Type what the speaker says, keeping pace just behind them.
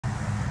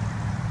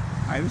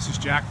Hi, this is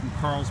Jack from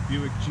Carl's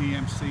Buick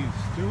GMC in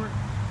Stewart.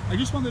 I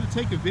just wanted to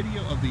take a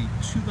video of the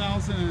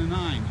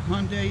 2009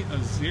 Hyundai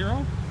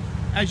Azera.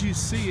 As you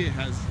see,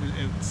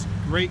 it's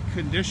great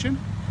condition.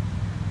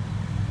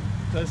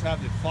 It does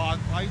have the fog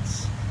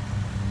lights.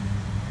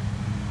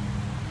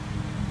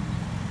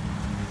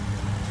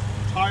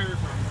 Tires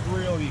are in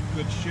really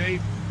good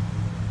shape.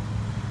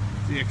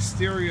 The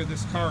exterior of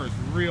this car is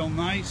real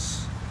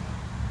nice.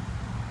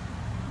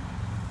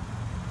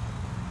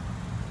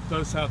 It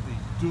does have the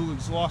dual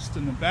exhaust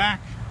in the back.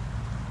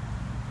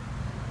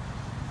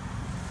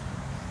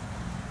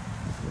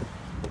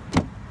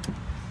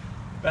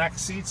 Back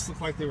seats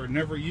look like they were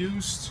never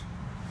used.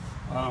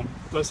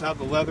 Does have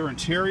the leather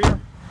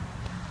interior.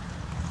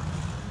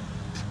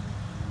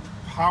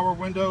 Power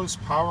windows,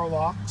 power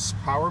locks,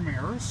 power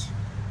mirrors.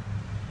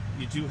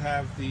 You do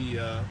have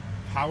the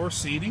power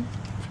seating.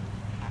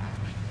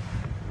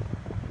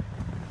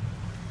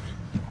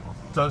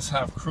 Does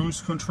have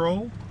cruise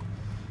control.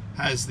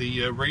 Has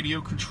the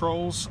radio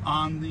controls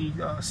on the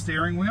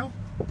steering wheel.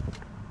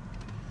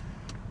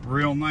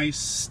 Real nice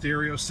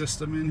stereo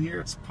system in here.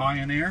 It's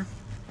Pioneer.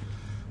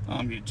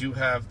 You do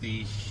have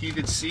the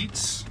heated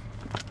seats.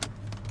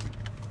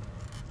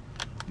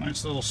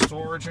 Nice little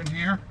storage in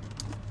here.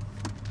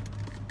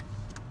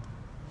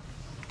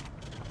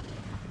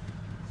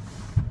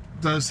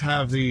 Does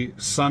have the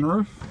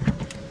sunroof.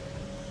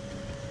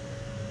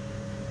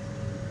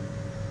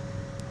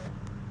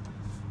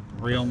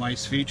 Real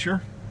nice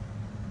feature.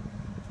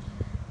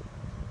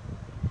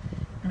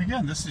 And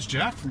again, this is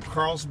Jack from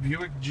Carl's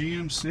Buick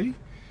GMC.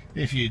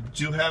 If you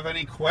do have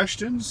any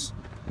questions,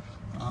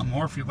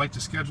 or if you'd like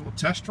to schedule a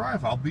test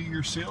drive, I'll be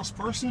your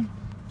salesperson.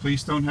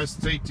 Please don't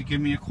hesitate to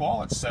give me a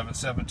call at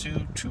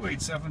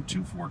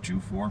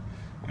 772-287-2424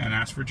 and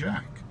ask for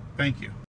Jack. Thank you.